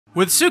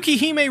With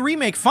Tsukihime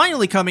Remake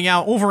finally coming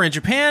out over in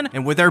Japan,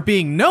 and with there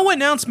being no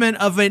announcement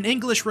of an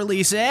English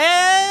release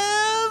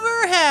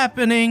ever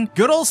happening,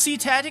 good old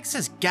SeaTactics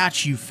has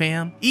got you,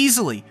 fam.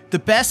 Easily, the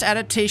best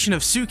adaptation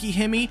of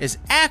Tsukihime is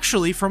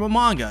actually from a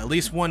manga, at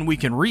least one we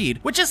can read,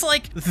 which is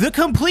like the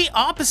complete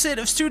opposite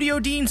of Studio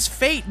Dean's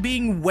Fate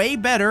being way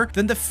better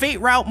than the Fate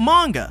Route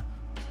manga.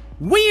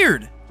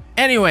 Weird!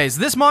 Anyways,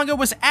 this manga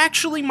was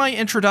actually my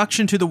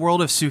introduction to the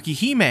world of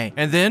Tsukihime,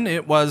 and then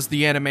it was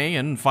the anime,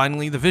 and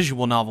finally the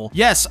visual novel.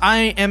 Yes,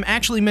 I am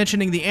actually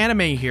mentioning the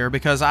anime here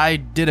because I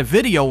did a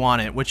video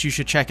on it, which you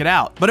should check it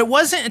out. But it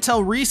wasn't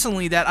until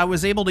recently that I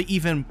was able to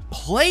even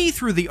play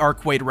through the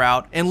Arcade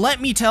route, and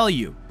let me tell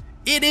you,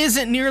 it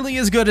isn't nearly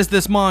as good as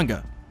this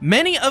manga.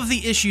 Many of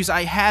the issues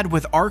I had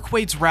with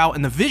Arcwade's route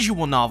in the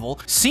visual novel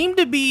seem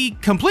to be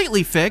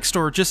completely fixed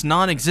or just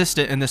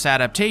non-existent in this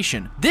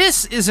adaptation.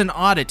 This is an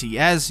oddity,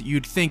 as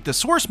you'd think the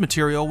source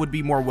material would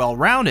be more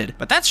well-rounded,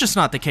 but that's just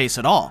not the case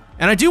at all.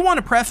 And I do want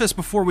to preface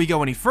before we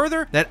go any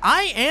further that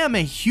I am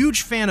a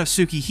huge fan of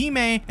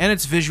Tsukihime and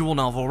its visual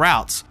novel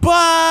routes.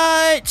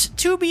 But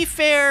to be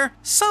fair,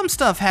 some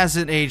stuff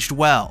hasn't aged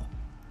well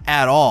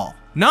at all.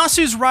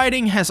 Nasu's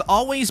writing has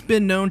always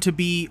been known to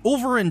be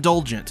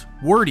overindulgent,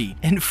 wordy,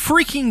 and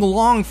freaking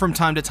long from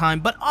time to time,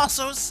 but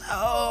also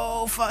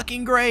so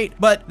fucking great.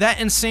 But that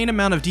insane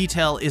amount of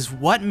detail is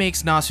what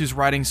makes Nasu's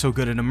writing so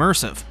good and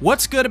immersive.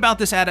 What's good about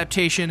this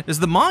adaptation is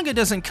the manga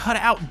doesn't cut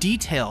out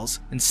details.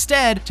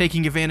 Instead,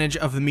 taking advantage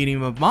of the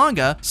medium of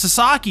manga,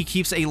 Sasaki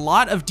keeps a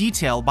lot of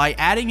detail by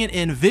adding it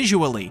in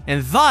visually,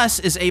 and thus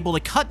is able to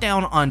cut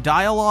down on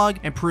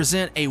dialogue and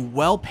present a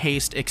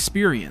well-paced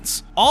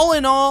experience. All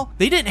in all,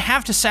 they didn't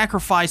have to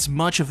sacrifice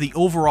much of the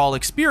overall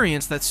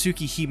experience that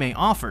Tsukihime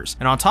offers.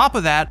 And on top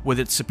of that, with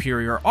its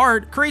superior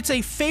art, creates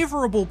a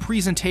favorable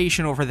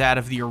presentation over that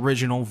of the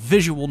original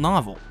visual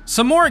novel.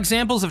 Some more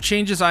examples of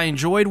changes I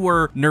enjoyed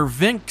were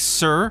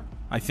Nervinksur,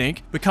 I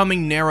think,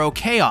 becoming Narrow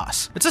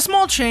Chaos. It's a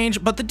small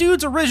change, but the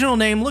dude's original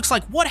name looks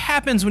like what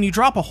happens when you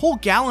drop a whole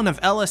gallon of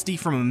LSD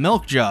from a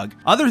milk jug.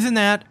 Other than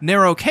that,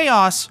 Narrow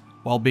Chaos,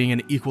 while being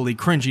an equally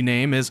cringy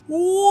name, is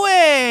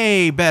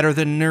way better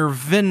than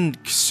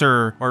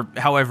Nervinksur, or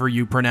however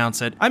you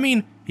pronounce it. I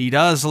mean, he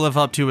does live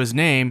up to his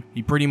name.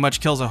 He pretty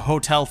much kills a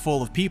hotel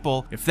full of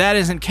people. If that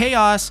isn't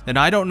chaos, then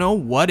I don't know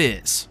what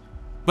is.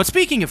 But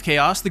speaking of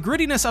chaos, the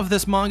grittiness of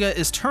this manga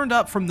is turned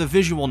up from the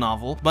visual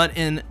novel, but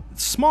in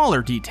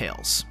smaller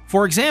details.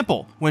 For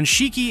example, when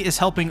Shiki is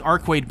helping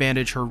Arcade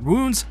bandage her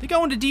wounds, they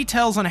go into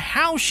details on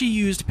how she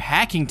used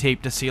packing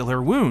tape to seal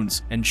her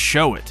wounds, and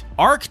show it.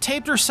 Arc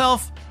taped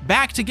herself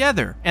back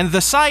together, and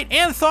the sight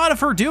and thought of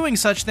her doing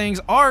such things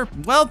are,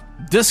 well,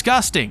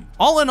 disgusting.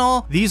 All in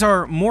all, these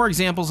are more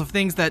examples of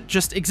things that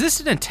just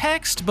existed in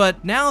text,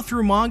 but now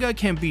through manga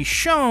can be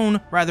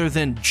shown rather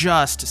than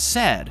just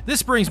said.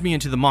 This brings me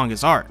into the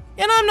manga's art.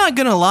 And I'm not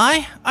gonna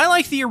lie, I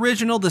like the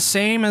original the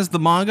same as the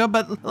manga,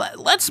 but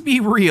let's be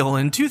real,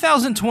 in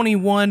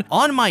 2021,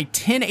 on my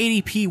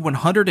 1080p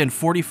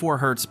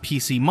 144Hz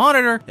PC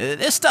monitor,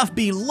 this stuff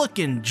be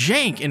looking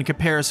jank in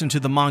comparison to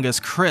the manga's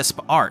crisp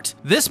art.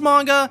 This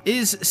manga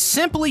is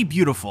simply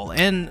beautiful,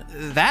 and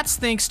that's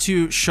thanks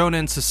to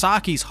Shonen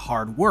Sasaki's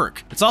hard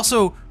work. It's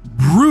also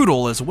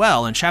brutal as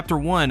well. In chapter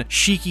 1,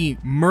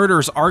 Shiki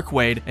murders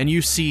Arcade, and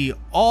you see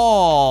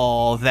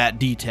all that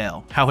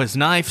detail. How his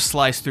knife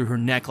sliced through her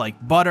neck like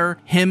butter,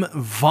 him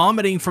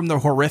vomiting from the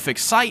horrific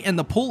sight, and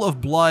the pool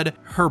of blood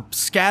her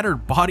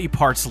scattered body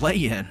parts lay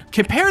in.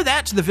 Compare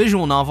that to the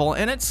visual novel,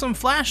 and it's some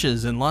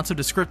flashes and lots of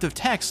descriptive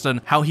text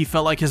on how he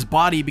felt like his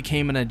body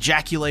became an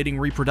ejaculating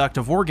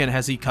reproductive organ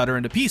as he cut her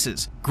into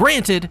pieces.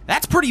 Granted,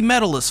 that's pretty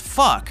metal as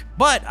fuck,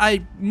 but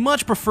I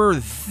much prefer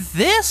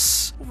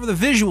this over the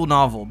visual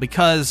novel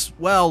because,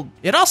 well,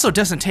 it also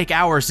doesn't take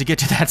hours to get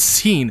to that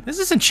scene. This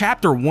is in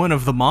chapter 1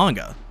 of the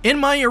manga. In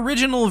my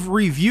original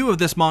review of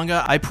this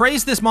manga, I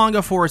praised this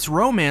manga for its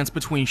romance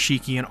between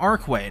Shiki and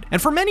Arcade,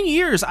 and for many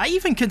years, I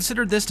even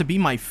considered this to be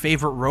my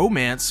favorite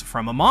romance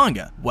from a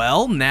manga.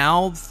 Well,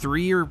 now,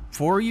 3 or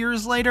 4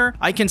 years later,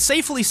 I can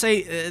safely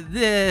say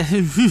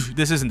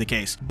this isn't the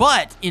case.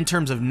 But in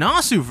terms of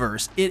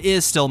Nasuverse, it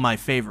is still my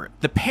favorite.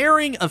 The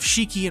pairing of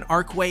Shiki and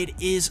Arcade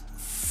is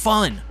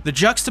fun. The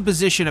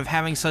juxtaposition of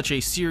having such a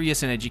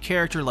serious and edgy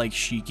character like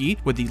Shiki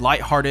with the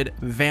lighthearted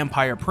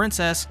vampire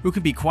princess who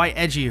can be quite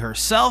edgy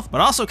herself, but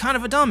also kind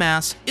of a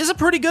dumbass, is a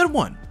pretty good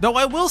one. Though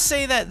I will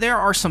say that there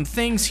are some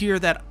things here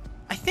that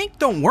I think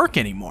don't work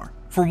anymore.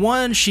 For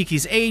one,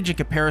 Shiki's age in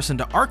comparison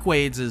to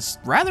Arcade's is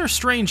rather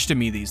strange to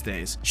me these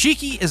days.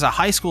 Shiki is a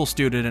high school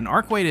student and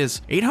Arcade is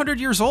 800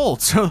 years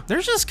old, so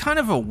there's just kind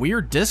of a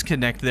weird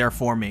disconnect there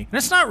for me. And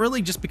it's not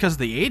really just because of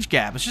the age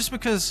gap, it's just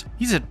because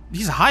he's a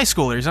high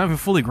schooler, he's not even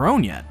fully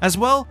grown yet. As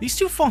well, these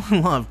two fall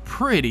in love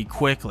pretty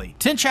quickly.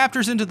 10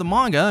 chapters into the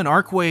manga and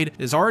Arcade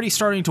is already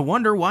starting to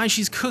wonder why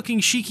she's cooking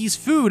Shiki's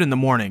food in the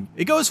morning.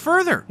 It goes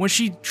further. When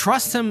she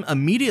trusts him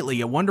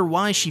immediately, I wonder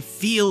why she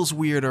feels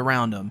weird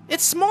around him.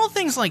 It's small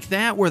things like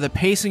that where the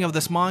pacing of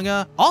this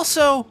manga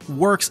also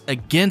works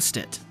against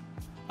it.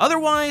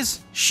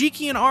 Otherwise,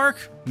 Shiki and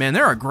Arc, man,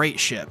 they're a great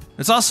ship.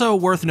 It's also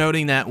worth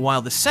noting that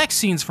while the sex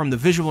scenes from the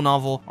visual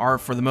novel are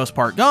for the most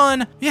part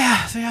gone,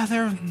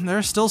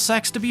 there's still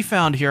sex to be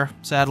found here,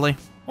 sadly.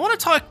 I want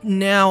to talk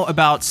now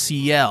about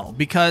Ciel,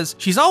 because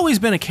she's always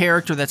been a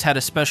character that's had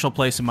a special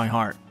place in my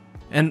heart.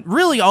 And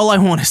really all I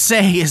want to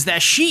say is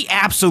that she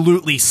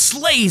absolutely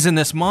slays in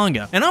this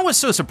manga. And I was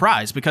so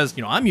surprised because,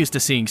 I'm used to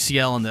seeing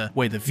Ciel in the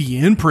way the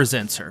VN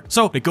presents her.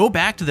 So to go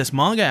back to this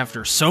manga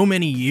after so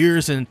many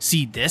years and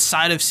see this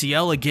side of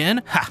Ciel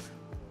again,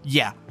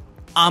 yeah,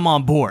 I'm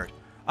on board.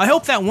 I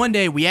hope that one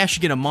day we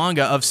actually get a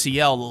manga of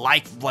Ciel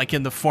like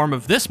in the form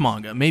of this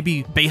manga,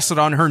 maybe based it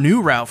on her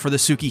new route for the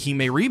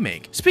Tsukihime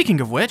remake.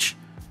 Speaking of which,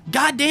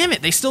 god damn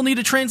it, they still need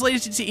to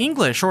translate it to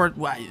English, or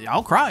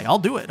I'll cry, I'll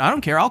do it. I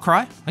don't care, I'll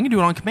cry. I can do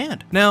it on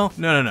command. No,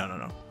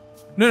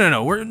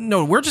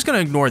 we're just gonna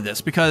ignore this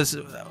because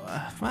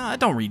I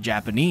don't read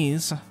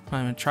Japanese.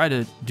 I tried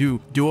to do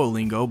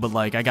Duolingo, but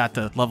I got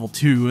to level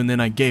 2 and then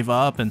I gave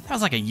up, and that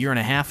was like a year and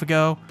a half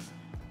ago.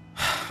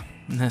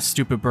 And that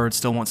stupid bird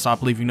still won't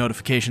stop leaving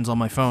notifications on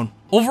my phone.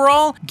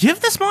 Overall, give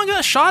this manga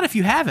a shot if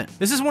you haven't.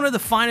 This is one of the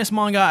finest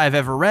manga I've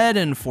ever read,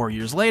 and 4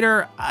 years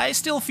later, I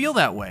still feel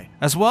that way.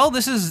 As well,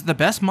 this is the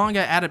best manga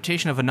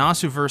adaptation of a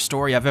Nasuverse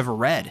story I've ever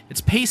read. It's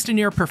paced to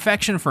near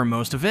perfection for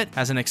most of it,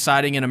 has an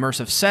exciting and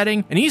immersive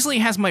setting, and easily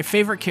has my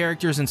favorite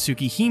characters in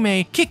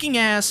Tsukihime kicking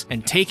ass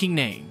and taking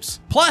names.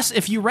 Plus,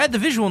 if you read the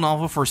visual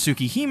novel for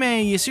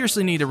Tsukihime, you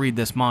seriously need to read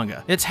this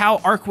manga. It's how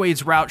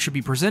Arcwade's route should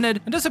be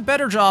presented, and does a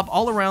better job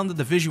all around than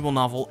the visual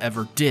novel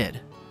ever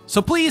did.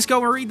 So please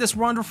go and read this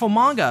wonderful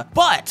manga.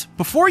 But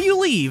before you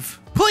leave,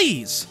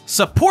 please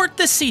support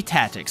the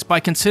SeaTactics by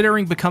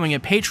considering becoming a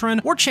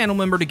patron or channel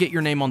member to get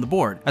your name on the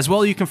board. As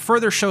well, you can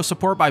further show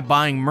support by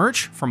buying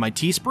merch from my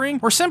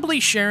Teespring or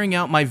simply sharing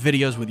out my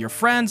videos with your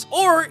friends,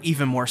 or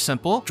even more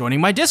simple,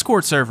 joining my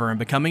Discord server and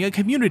becoming a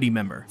community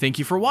member. Thank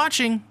you for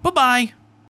watching. Bye-bye.